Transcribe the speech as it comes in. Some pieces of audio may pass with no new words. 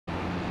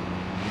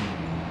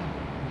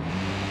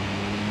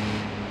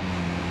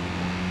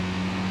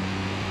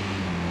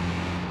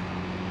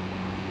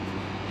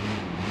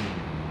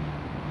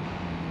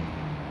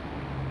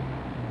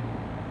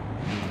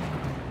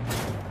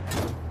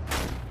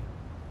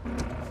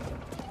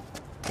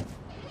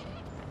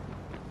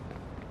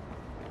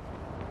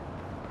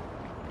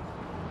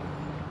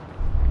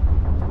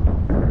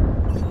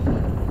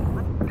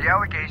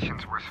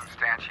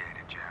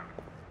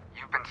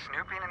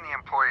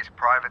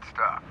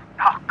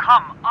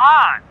come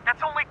on!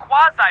 That's only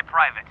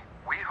quasi-private.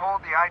 We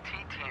hold the IT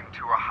team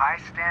to a high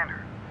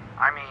standard.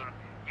 I mean,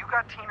 you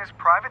got Tina's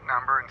private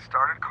number and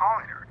started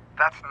calling her.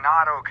 That's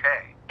not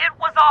okay. It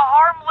was a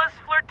harmless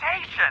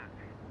flirtation.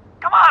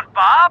 Come on,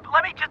 Bob,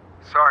 let me just...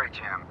 Sorry,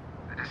 Jim.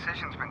 The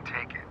decision's been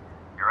taken.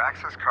 Your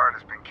access card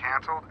has been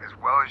canceled, as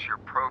well as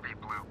your Provi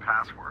Blue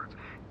passwords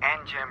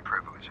and gym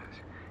privileges.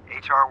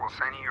 HR will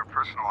send you your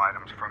personal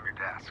items from your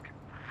desk.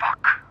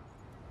 Fuck.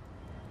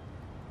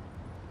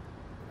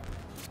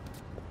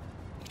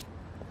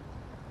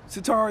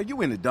 Satara,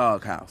 you in the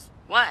doghouse.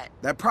 What?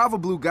 That Prava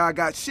Blue guy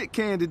got shit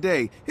canned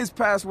today. His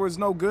password's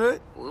no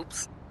good.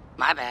 Whoops.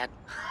 My bad.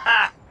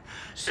 Ha!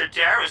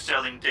 Satara's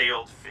selling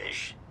day-old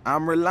fish.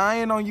 I'm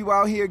relying on you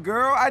out here,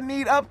 girl. I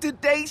need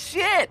up-to-date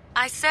shit.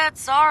 I said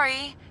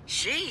sorry.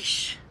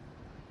 Sheesh.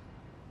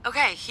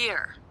 Okay,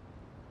 here.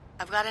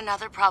 I've got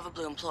another Prava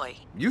Blue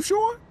employee. You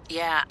sure?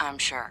 Yeah, I'm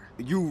sure.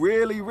 You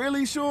really,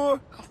 really sure?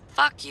 Oh,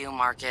 fuck you,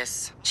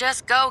 Marcus.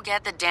 Just go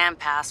get the damn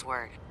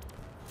password.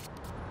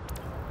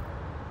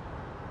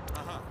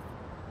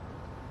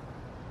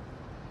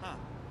 Huh.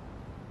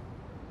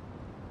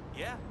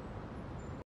 Yeah.